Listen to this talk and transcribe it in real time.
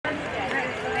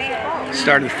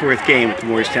Start of the fourth game with the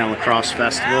Morristown Lacrosse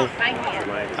Festival.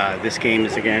 This game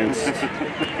is against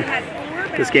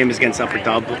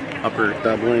Upper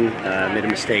Dublin. Made a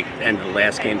mistake at the end of the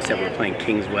last game. Said we were playing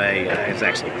Kingsway. It was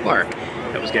actually Clark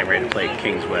that was getting ready to play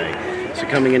Kingsway. So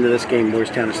coming into this game,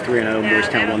 Morristown is 3-0.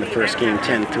 Morristown won the first game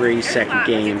 10-3. Second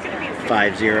game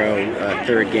 5-0.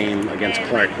 Third game against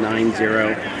Clark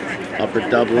 9-0. Upper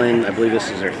Dublin, I believe this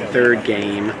is their third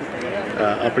game.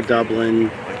 Upper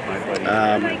Dublin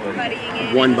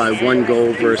won by 1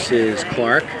 goal versus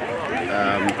Clark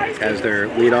as their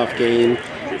leadoff game,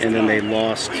 and then they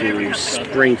lost to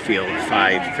Springfield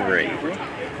 5-3.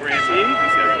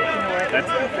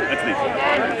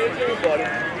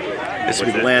 This will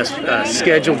be the last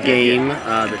scheduled game.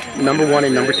 The number 1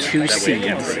 and number 2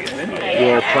 seeds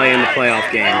will play in the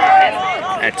playoff game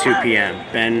at 2 p.m.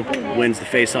 Ben wins the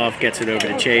face-off, gets it over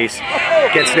to Chase,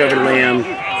 gets it over to Liam.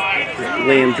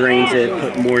 Liam drains it,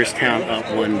 put Morristown up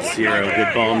 1-0.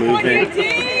 Good ball movement.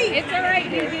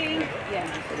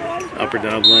 Upper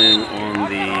Dublin on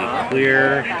the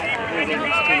clear.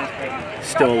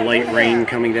 Still light rain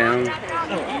coming down.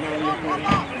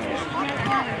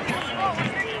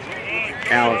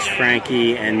 Alex,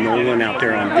 Frankie, and Nolan out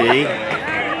there on D.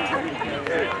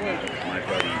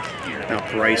 Now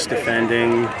Bryce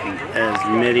defending as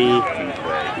Mitty,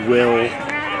 Will,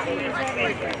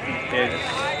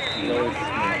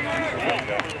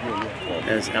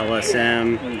 as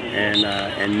LSM,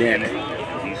 and Nick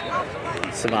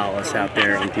Savalas out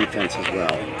there on defense as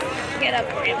well.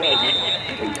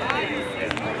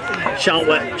 Shot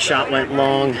went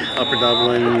long. Upper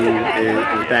Dublin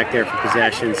is back there for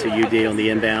possession, so UD on the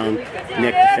inbound.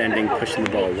 Nick defending, pushing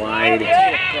the ball wide.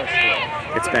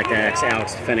 Gets back to Axe.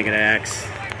 Alex defending at Axe.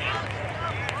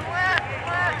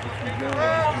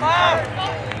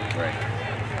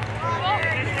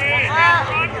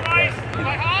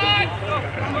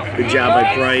 Good job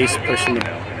by Bryce, pushing the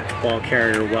ball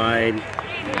carrier wide.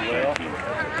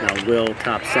 Now Will,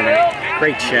 top center.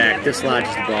 Great check,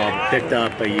 dislodges the ball, picked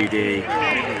up by UD.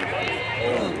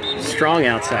 Strong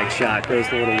outside shot, goes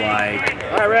a little wide.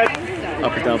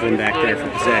 Upper Dublin back there for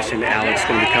possession. Alex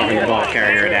going to be covering the ball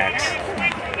carrier at X.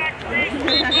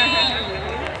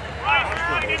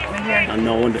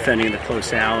 Nolan defending in the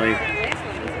close alley.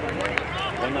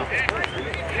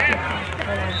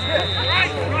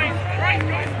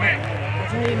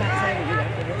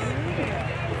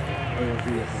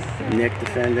 Nick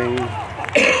defending. I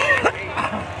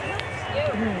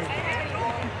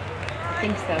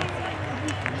think so.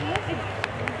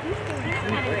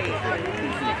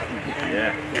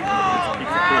 Yeah.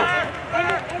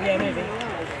 Yeah, maybe.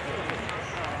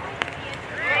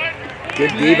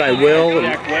 Good D by Will.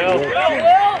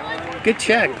 Good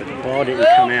check, but the ball didn't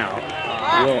come out.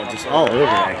 Will just all over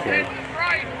that kid.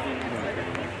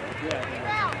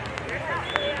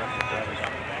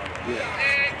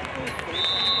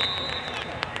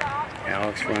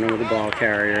 Alex running with the ball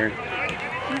carrier,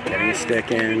 getting a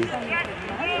stick in.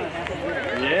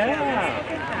 Yeah.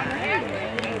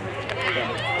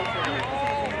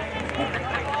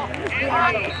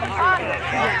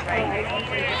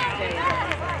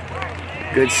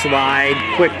 Good slide,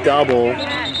 quick double.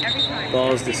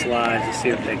 Ball's dislodged. Let's see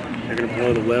if they're going to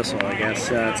blow the whistle, I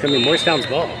guess. It's going to be Morristown's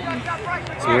ball.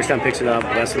 So Morristown picks it up,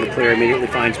 west of the clear, immediately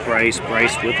finds Bryce.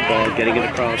 Bryce with the ball, getting it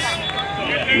across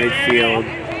midfield.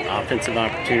 Offensive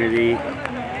opportunity.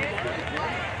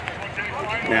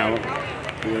 Now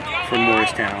for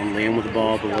Morristown. Liam with the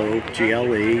ball below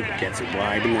GLE. Gets it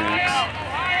wide to Max.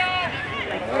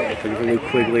 Looking for Luke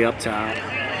Quigley up top.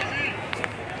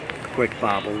 Quick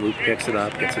bobble. Luke picks it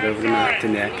up. Gets it over to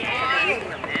Nick.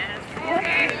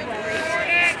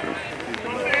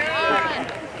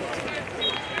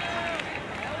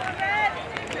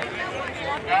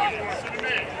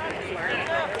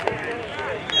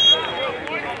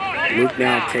 Luke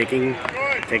now taking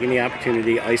the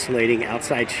opportunity, isolating,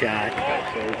 outside shot,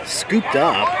 scooped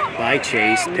up by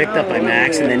Chase, picked up by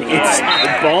Max, and then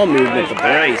inside ball movement to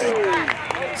Bryce.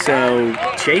 So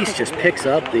Chase just picks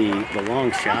up the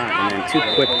long shot, and then 2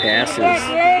 quick passes.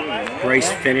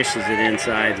 Bryce finishes it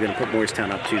inside. He's going to put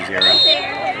Morristown up 2-0.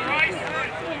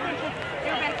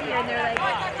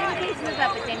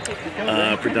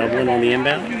 For Dublin on the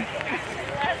inbound.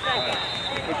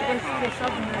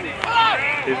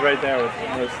 He's right there with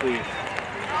no sleeves.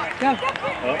 Go.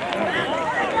 Oh.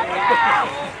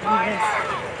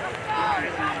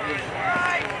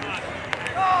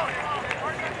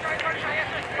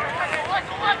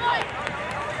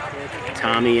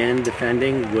 Tommy in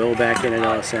defending. Will back in at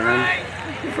LSM.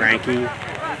 Frankie.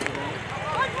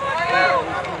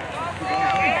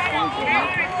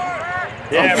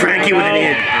 Yeah, Frankie with an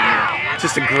in.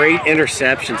 Just a great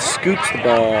interception. Scoops the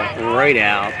ball right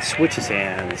out, switches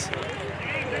hands,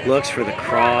 looks for the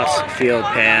cross field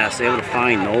pass, able to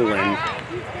find Nolan.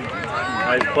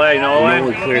 Nice play, Nolan.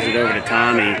 Nolan clears it over to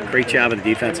Tommy. Great job of the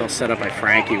defense, all set up by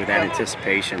Frankie with that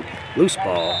anticipation. Loose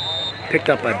ball, picked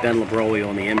up by Ben Labroli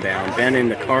on the inbound. Ben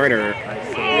into Carter.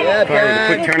 Carter with a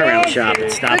quick turnaround shot,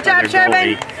 but stopped by their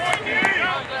goalie.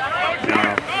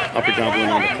 Now Upper Dublin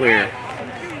on the clear.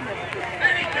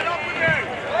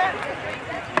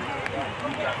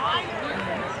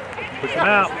 Push him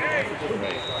out.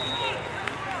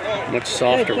 Much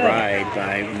softer ride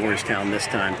by Moorestown this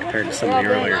time compared to some of the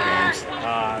earlier games.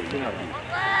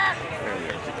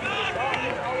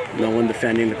 No one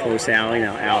defending the close alley.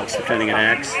 Now Alex defending an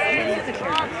X.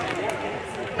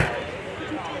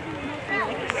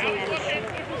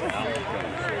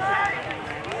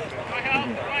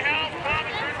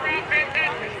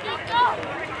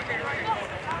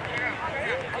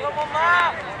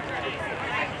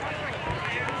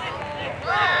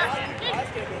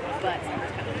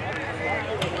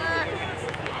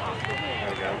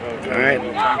 All right,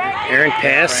 Aaron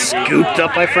pass, scooped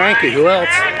up by Frankie. Who else?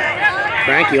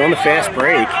 Frankie on the fast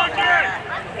break.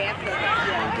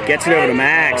 Gets it over to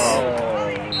Max.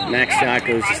 Max shot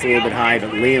goes just a little bit high,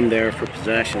 but Liam there for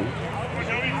possession.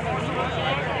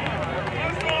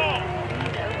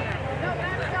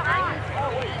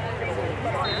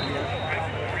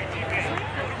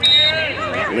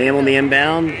 Liam on the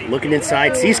inbound, looking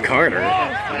inside, sees Carter.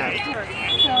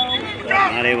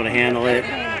 Not able to handle it.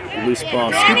 Loose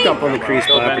ball, scooped up on the crease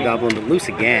by Upper Dublin, but loose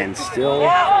again. Still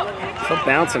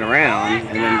bouncing around,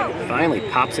 and then finally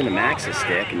pops into Max's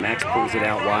stick, and Max pulls it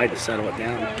out wide to settle it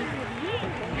down.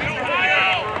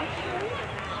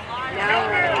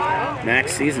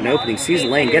 Max sees an opening, sees a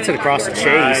lane, gets it across to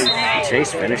Chase.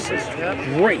 Chase finishes.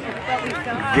 Great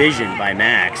vision by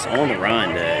Max on the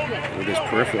run with his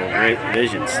peripheral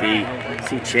vision. See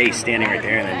Chase standing right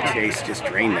there, and then Chase just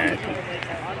drained that.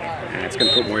 And it's going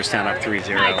to put Moorestown up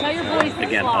 3-0.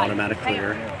 Again, automatic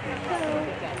clear.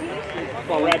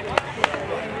 Ball red.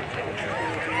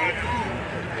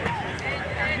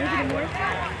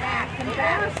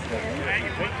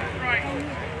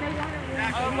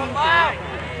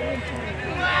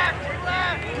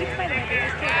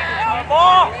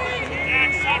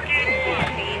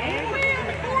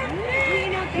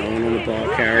 No one on the ball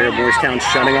carrier. Moorestown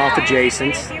shutting off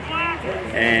adjacents.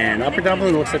 And Upper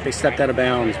Dublin looks like they stepped out of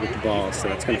bounds with the ball, so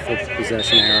that's going to flip the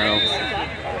possession arrow.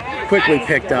 Quickly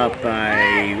picked up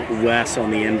by Wes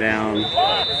on the inbound.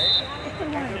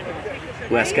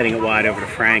 Wes getting it wide over to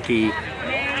Frankie.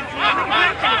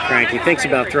 Frankie thinks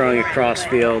about throwing it cross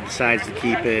field, decides to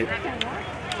keep it.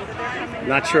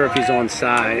 Not sure if he's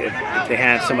onside, if they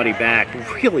have somebody back.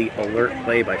 Really alert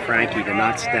play by Frankie to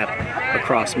not step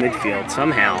across midfield.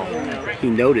 Somehow he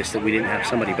noticed that we didn't have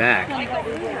somebody back.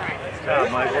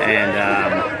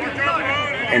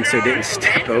 And so didn't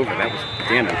step over. That was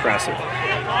damn impressive.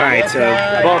 All right, so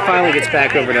the ball finally gets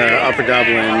back over to Upper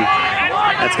Dublin.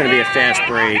 That's going to be a fast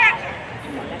break.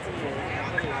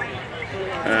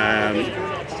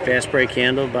 Fast break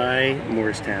handled by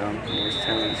Moorestown.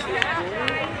 Moorestown's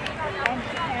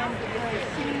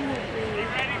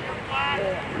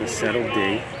in a settled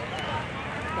D.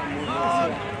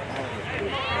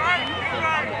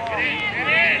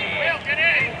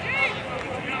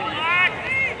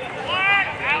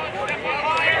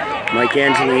 Mike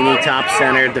Angelini, top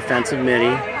center, defensive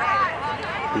midi.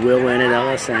 Will in at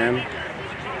LSM.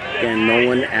 Again,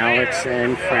 Nolan, Alex,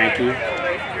 and Frankie.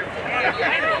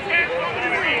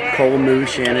 Cole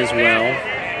Moosh in as well.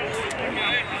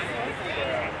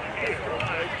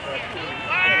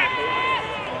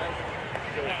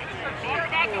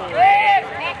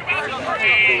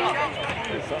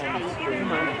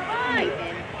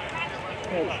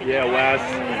 Yeah, Wes.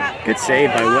 Good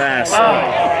save by Wes.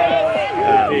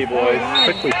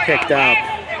 Quickly picked up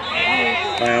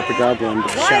by Upper Dublin. The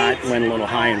shot went a little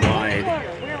high and wide.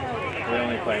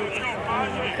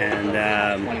 And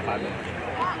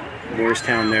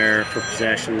Moorestown there for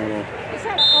possession.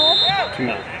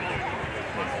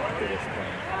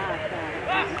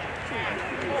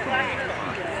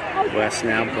 Wes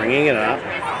now bringing it up.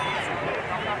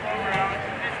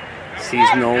 Sees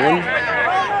Nolan.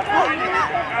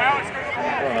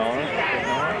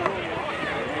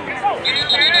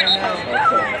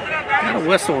 Got a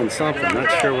whistle on something, not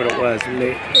sure what it was.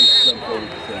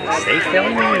 Safe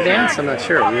failing in advance? I'm not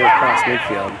sure. We were across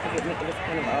midfield.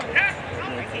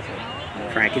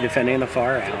 Frankie defending in the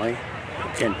far alley.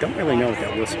 Again, don't really know what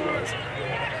that whistle was.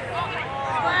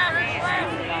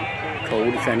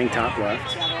 Cole defending top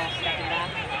left.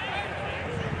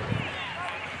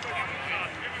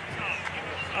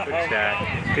 Good shot.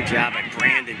 Good job by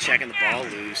Brandon checking the ball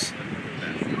loose.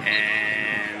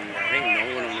 And I think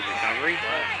Nolan on the recovery.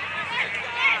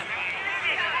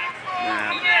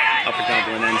 Upper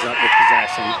Dublin ends up with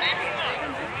possession.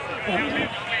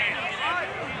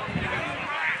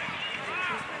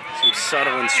 Some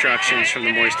subtle instructions from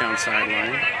the Morristown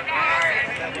sideline.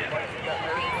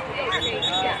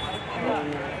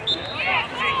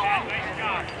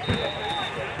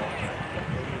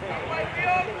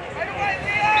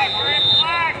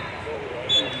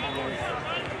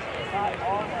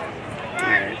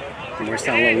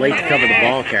 Morristown a little late to cover the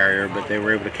ball carrier, but they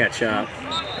were able to catch up.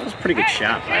 That was a pretty good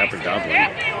shot by Upper Dublin.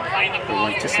 It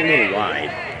went just a little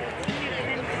wide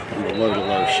on the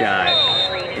low-to-low shot.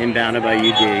 Inbounded by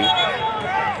UD.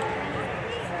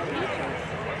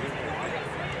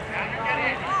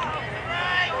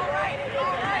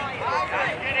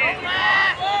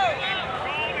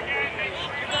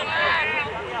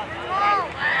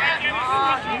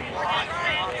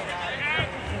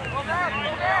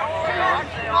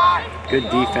 Good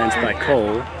defense by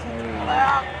Cole.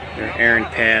 Their errant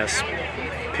pass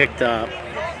picked up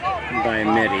by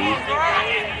Mitty.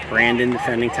 Brandon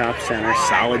defending top center.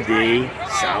 Solid D.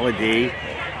 Solid D.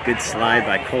 Good slide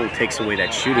by Cole. Takes away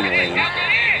that shooting lane.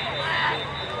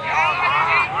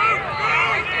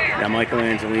 Now Michael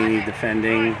Angelini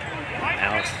defending.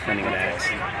 Alex defending Max.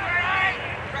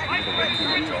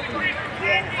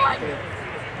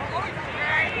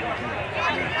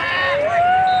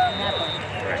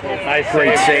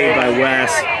 Great save by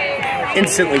Wes.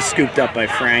 Instantly scooped up by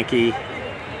Frankie.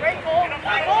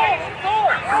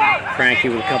 Frankie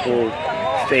with a couple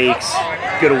fakes.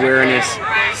 Good awareness.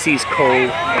 Sees Cole.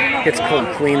 Hits Cole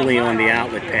cleanly on the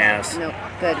outlet pass. No,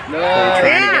 good. Cole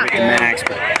trying to give it to Max,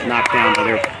 but knocked down by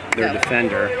their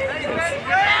defender.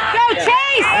 Go,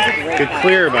 Chase! Good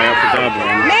clear by Upper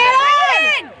Dublin. Man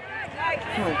on!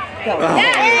 Go.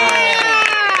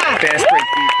 Fast break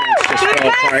defense just fell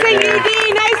apart there.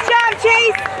 Nice job,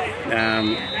 Chase!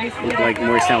 Looked like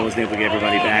Morristown wasn't able to get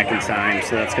everybody back in time,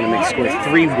 so that's going to make the score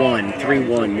 3-1.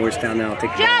 3-1. Morristown now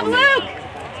take the ball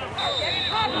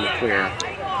on the clear.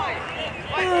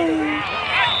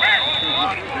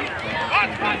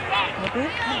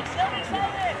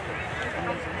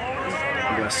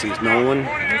 West sees Nolan.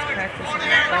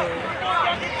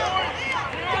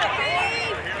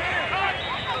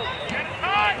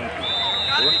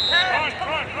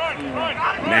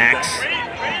 Max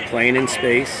playing in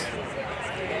space.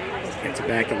 Gets it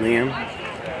back at Liam.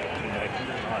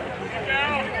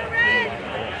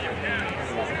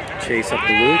 Chase up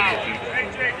to Luke.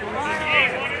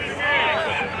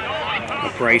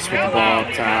 Bryce with the ball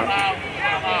up top.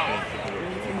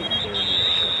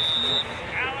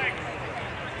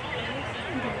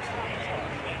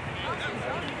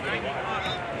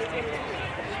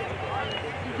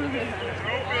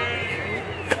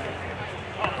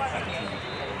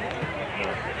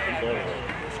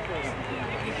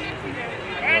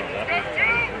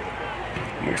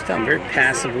 Morristown very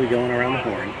passively going around the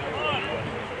horn.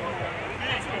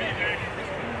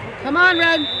 Come on,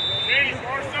 Red.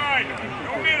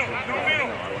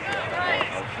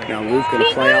 Now Luke going to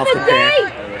play off the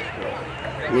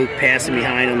pick. Luke passing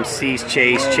behind him, sees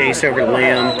Chase. Chase over to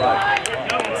Liam.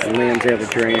 And Liam's able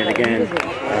to drain it again.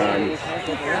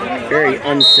 Very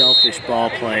unselfish ball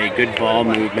play. Good ball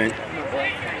movement.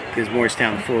 Gives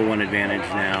Morristown a 4-1 advantage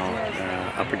now.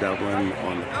 Upper Dublin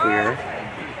on the clear.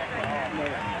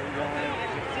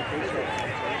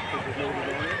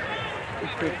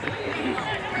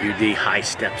 UD high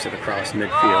steps it across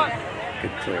midfield.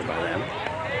 Good clear by them.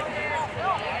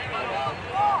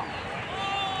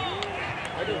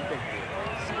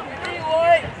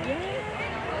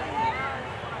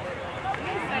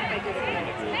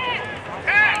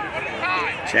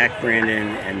 Jack, Brandon,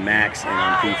 and Max in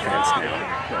on defense now.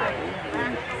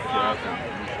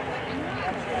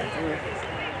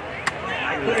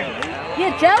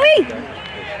 Yeah, Joey!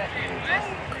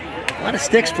 A lot of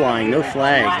sticks flying, no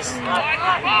flags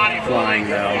flying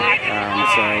though.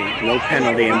 So no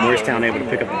penalty, and Morristown able to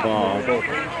pick up the ball.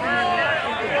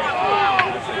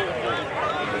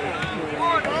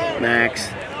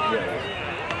 Max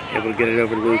able to get it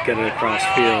over to Luke, get it across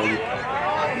field.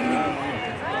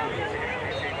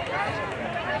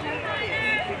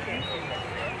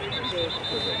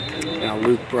 Now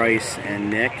Luke, Bryce,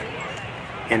 and Nick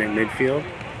in at midfield.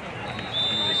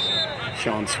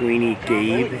 Sean Sweeney,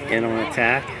 Gabe in on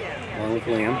attack, along with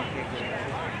Liam.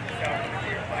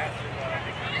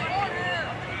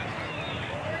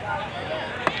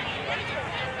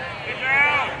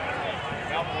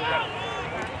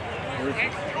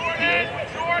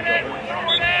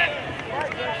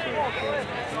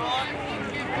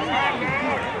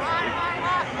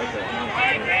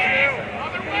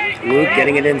 Luke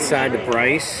getting it inside to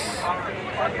Bryce.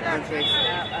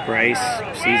 Bryce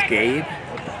sees Gabe.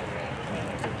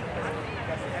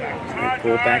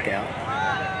 Pull it back out.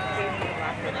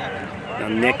 Now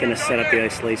Nick going to set up the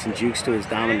isolation. Jukes to his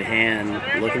dominant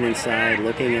hand. Looking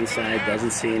inside,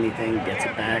 doesn't see anything. Gets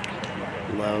it back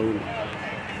low.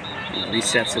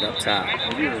 Resets it up top.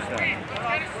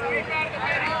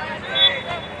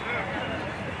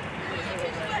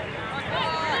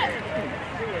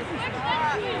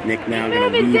 Nick now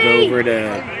going to weave over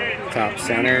to top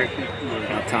center,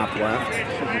 top left.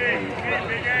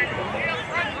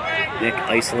 Nick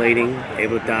isolating,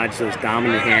 able to dodge those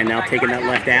dominant hand, now taking that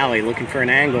left alley, looking for an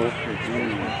angle.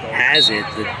 Has it,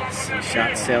 the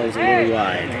shot sails a little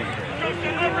wide.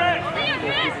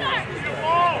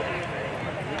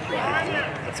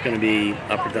 That's going to be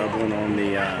Upper Dublin on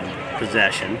the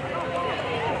possession.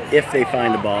 If they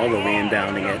find the ball, they'll be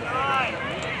inbounding it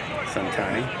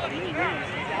sometime.